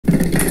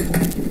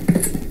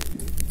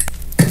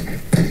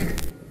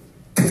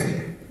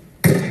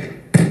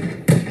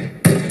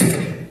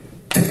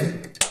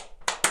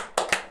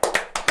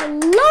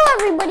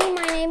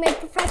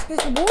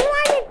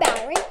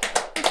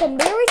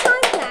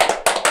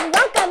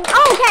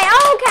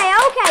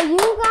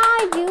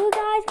you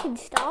guys can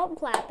stop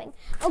clapping.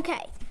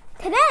 Okay,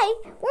 today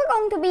we're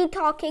going to be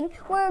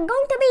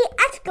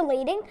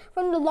escalating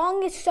from the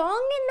longest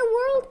song in the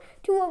world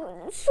to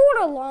a sort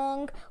of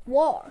long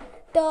war.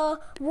 The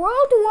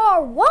World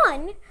War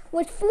I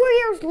was 4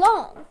 years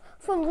long,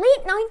 from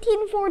late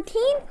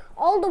 1914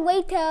 all the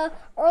way to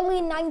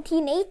early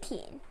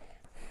 1918.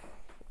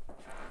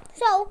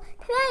 So,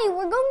 today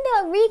we're going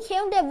to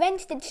recount the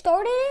events that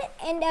started it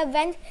and the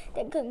events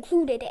that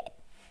concluded it.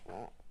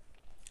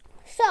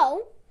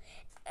 So,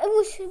 there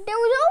was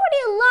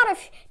already a lot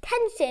of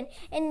tension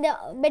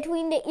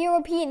between the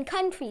European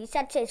countries,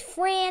 such as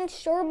France,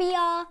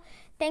 Serbia,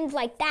 things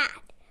like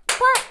that.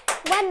 But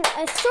when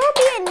a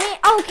Serbian man...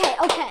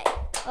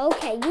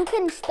 Okay, you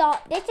can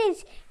stop. This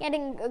is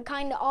getting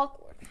kind of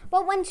awkward.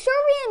 But when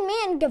Serbian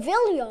man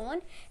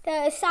Gavillion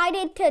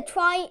decided to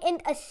try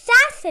and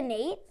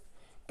assassinate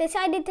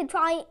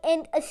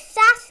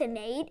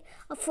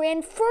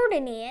Franz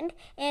Ferdinand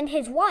and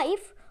his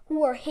wife, who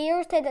were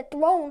heirs to the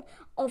throne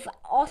of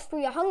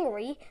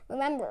Austria-Hungary.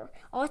 Remember,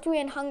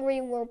 Austria and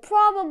Hungary were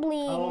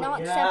probably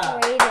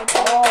separated.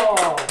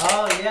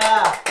 Oh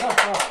yeah.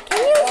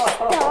 Can you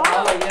stop?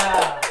 Oh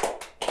yeah.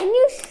 Can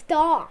you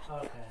stop?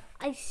 Okay.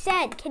 I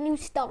said, can you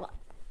stop?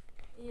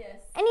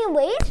 Yes.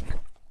 Anyways,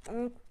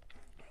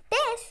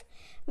 this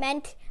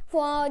meant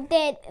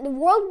that the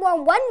World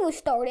War I was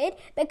started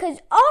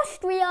because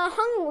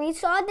Austria-Hungary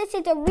saw this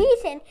as a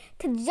reason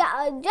to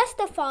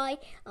justify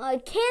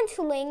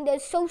canceling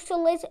the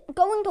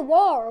going to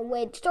war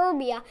with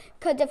Serbia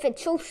because of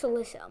its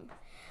socialism.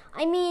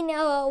 I mean,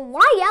 how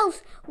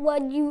else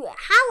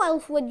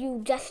would you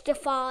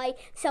justify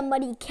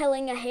somebody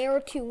killing a heir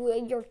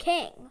to your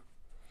king?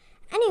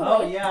 Anyway.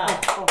 Oh yeah.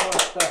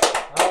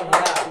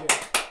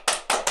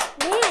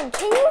 Man,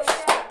 can you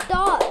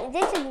stop?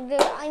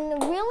 I'm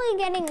really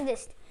getting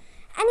this.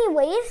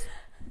 Anyways,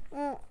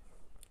 can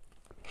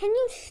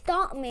you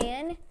stop,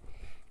 man?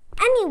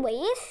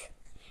 Anyways,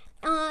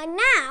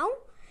 now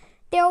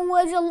there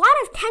was a lot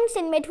of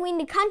tension between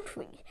the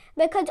countries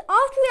because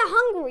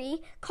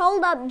Austria-Hungary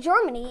called up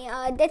Germany.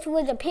 This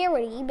was a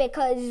parody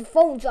because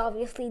phones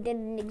obviously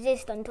didn't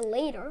exist until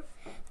later.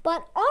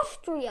 But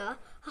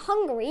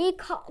Austria-Hungary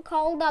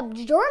called up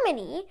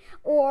Germany,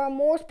 or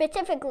more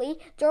specifically,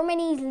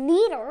 Germany's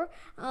leader,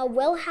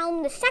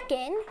 Wilhelm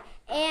II,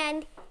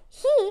 and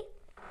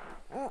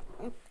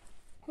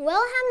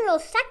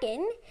Wilhelm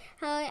II,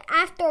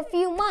 after a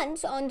few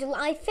months, on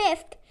July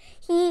 5th,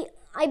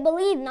 I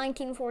believe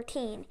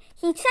 1914,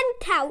 he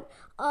sent out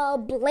a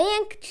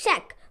blank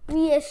check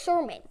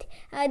reassurance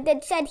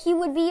that said he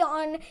would be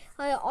on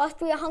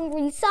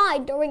Austria-Hungary's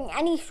side during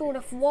any sort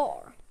of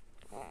war.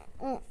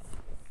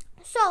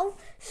 So,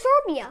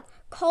 Serbia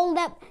called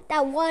up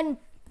that one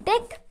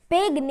big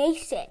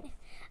nation,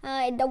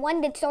 the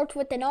one that starts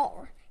with an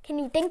R. Can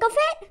you think of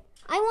it?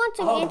 I want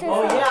some answers.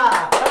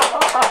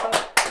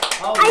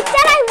 I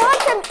said I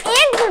want some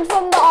answers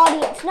from the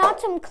audience,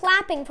 not some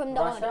clapping from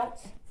the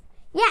audience.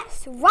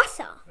 Yes,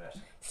 Russia. Yes.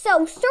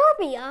 So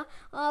Serbia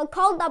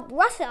called up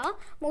Russia,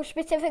 more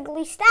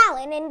specifically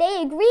Stalin, and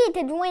they agreed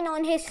to join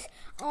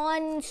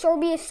on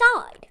Serbia's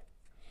side.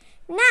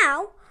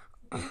 Now,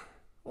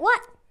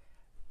 what?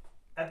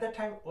 At that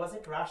time, was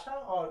it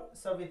Russia or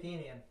Soviet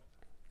Union?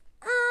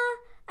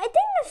 I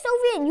think the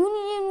Soviet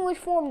Union was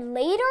formed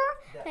later,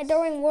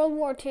 during World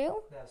War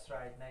II. That's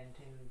right,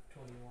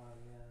 1921.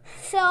 Yeah.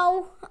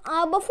 So,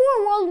 before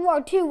World War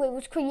II, it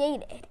was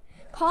created.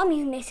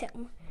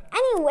 Communism.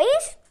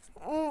 Anyways,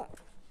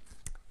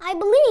 I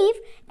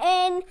believe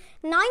in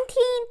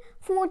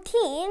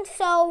 1914,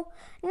 so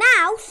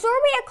now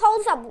Serbia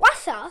calls up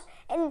Russia,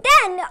 and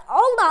then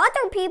all the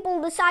other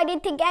people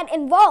decided to get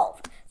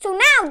involved. So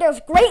now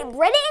there's Great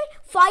Britain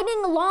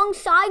fighting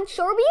alongside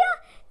Serbia.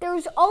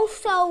 There's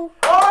also...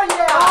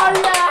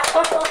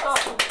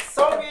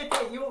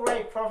 You're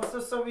right,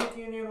 Professor. Soviet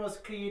Union was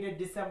created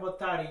December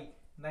 30,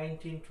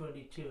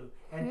 1922.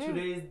 And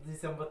today is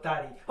December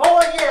 30. Wait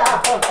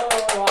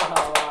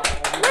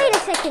a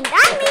second.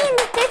 That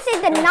means this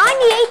is the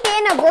 98th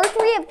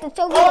anniversary of the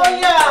Soviet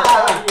Union.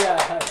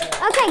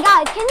 Okay,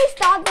 guys, can you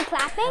stop the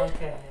clapping?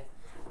 Okay.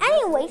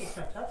 Anyways. This is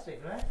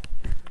fantastic, right?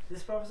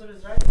 This professor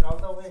is right all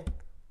the way.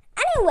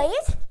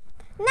 Anyways,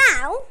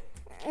 now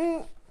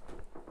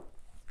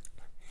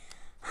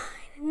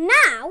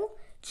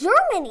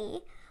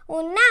Germany,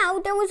 now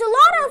there was a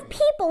lot of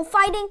people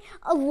fighting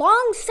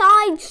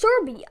alongside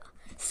Serbia,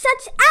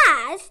 such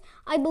as,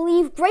 I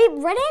believe, Great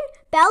Britain,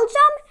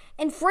 Belgium,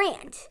 and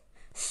France.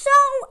 So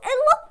it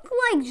looked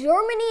like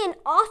Germany and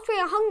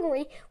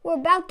Austria-Hungary were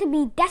about to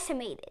be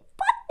decimated,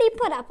 but they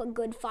put up a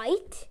good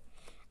fight.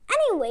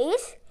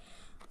 Anyways,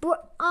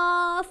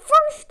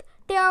 first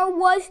there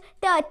was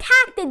the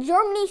attack that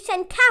Germany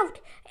sent out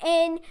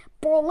in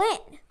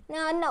Berlin.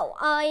 No,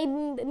 I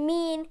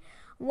mean,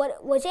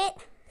 what was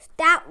it?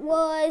 That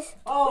was...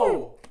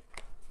 I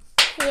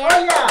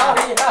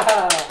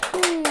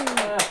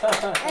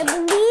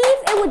believe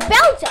it was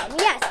Belgium.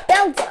 Yes,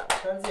 Belgium.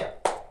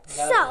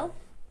 So,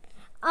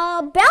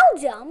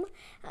 Belgium,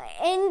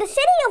 in the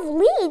city of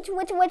Leeds,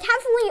 which was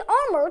heavily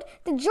armored,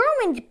 the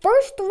Germans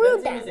burst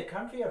through Belgium them. is a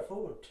country or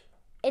food?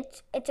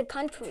 It's a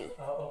country.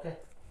 Oh, okay.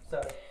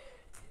 Sorry.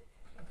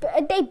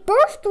 They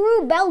burst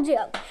through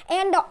Belgium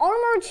and the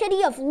armored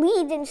city of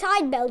Leeds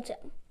inside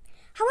Belgium.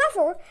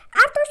 However,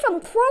 after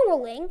some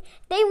quarreling,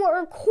 they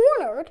were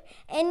cornered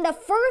in the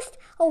first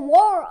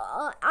war,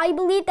 I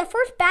believe the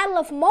first Battle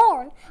of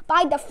Marne,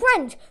 by the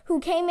French, who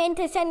came in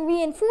to send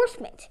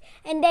reinforcements.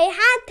 And they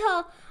had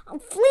to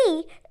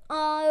flee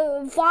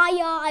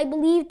via, I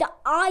believe, the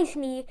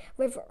Aisne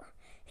River.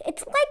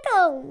 It's like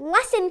a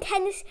less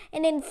intense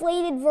and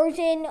inflated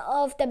version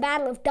of the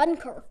Battle of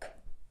Dunkirk.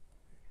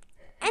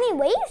 After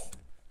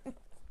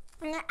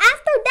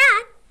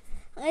that,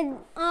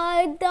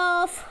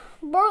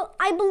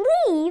 I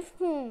believe.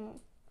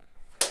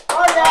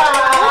 Oh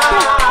yeah.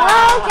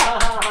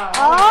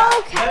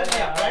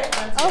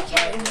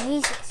 Okay.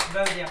 Jesus.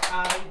 Belgium.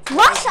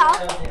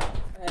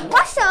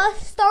 Russia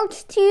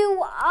starts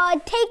to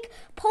take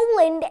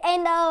Poland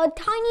and a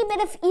tiny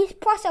bit of East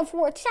Prussia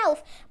for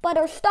itself, but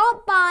are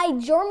stopped by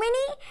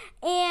Germany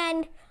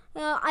and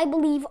I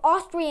believe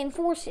Austrian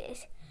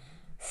forces.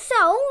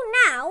 So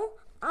now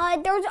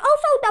there's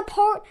also the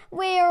part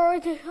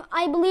where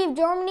I believe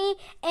Germany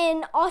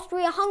and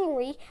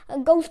Austria-Hungary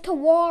goes to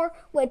war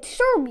with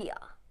Serbia.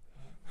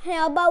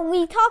 But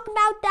we talk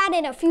about that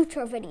in a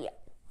future video.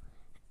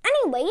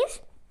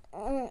 Anyways,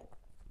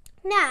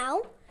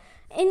 now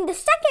in the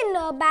second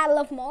Battle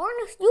of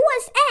Marne,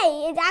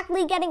 USA is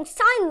actually getting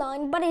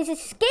sidelined, but is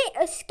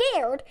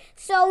scared,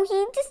 so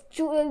he just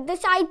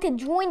decided to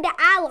join the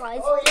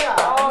Allies. Oh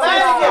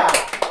yeah.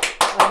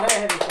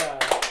 America.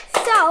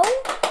 So,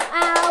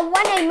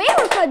 when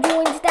America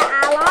joins the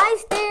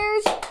Allies,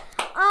 there's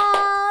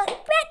a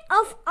bit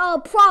of a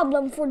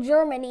problem for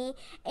Germany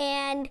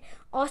and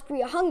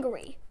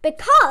Austria-Hungary,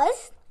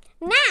 because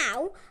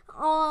now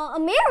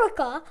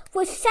America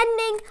was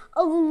sending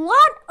a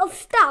lot of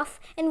stuff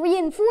and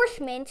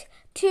reinforcements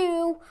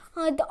to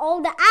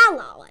all the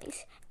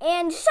Allies.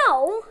 And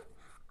so,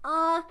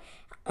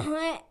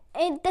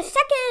 in the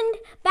second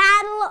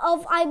battle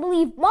of, I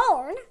believe,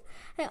 Marne,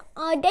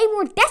 they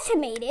were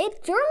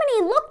decimated.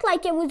 Germany looked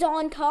like it was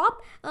on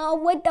top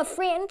with the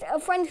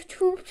French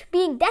troops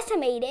being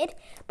decimated.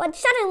 But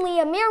suddenly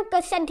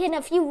America sent in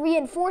a few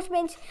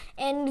reinforcements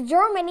and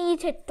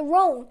Germany's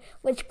throne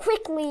was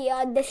quickly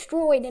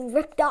destroyed and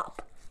ripped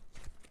up.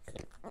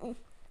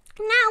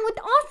 Now with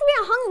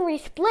Austria-Hungary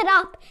split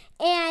up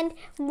and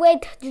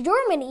with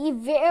Germany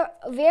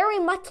very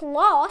much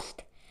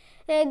lost,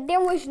 there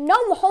was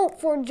no hope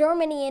for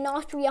Germany and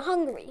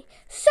Austria-Hungary.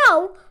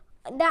 So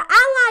the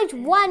Allies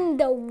won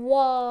the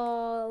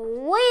war.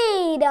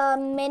 Wait a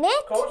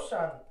minute.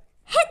 Caution.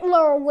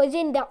 Hitler was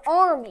in the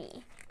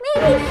army.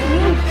 Maybe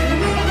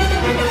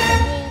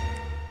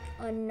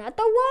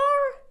another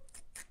war?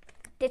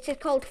 This is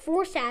called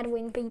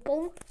foreshadowing,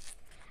 people.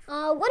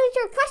 What is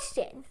your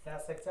question?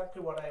 That's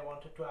exactly what I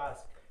wanted to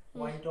ask.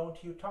 Why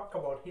don't you talk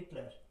about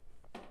Hitler?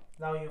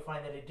 Now you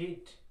finally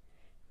did.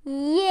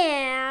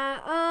 Yeah,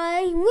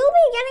 we'll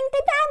be getting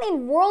to that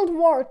in World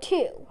War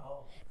II.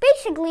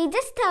 Basically,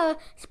 just to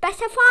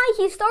specify,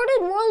 he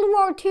started World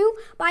War II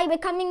by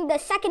becoming the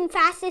second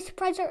fastest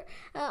president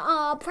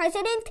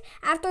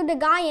after the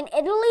guy in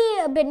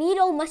Italy,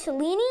 Benito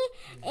Mussolini.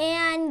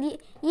 And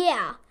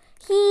yeah,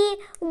 he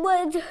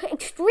was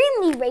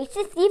extremely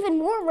racist, even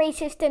more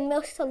racist than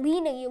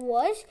Mussolini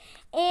was.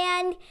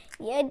 And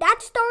yeah,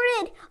 that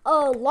started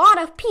a lot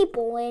of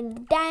people.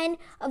 And then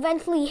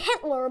eventually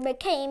Hitler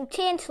became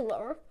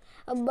chancellor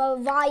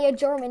via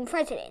German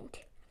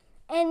president.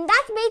 And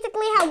that's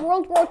basically how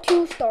World War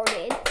II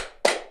started,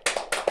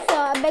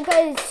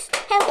 because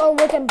Hitler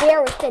was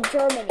embarrassed at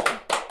Germany.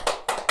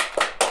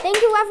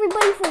 Thank you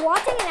everybody for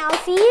watching, and I'll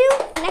see you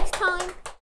next time.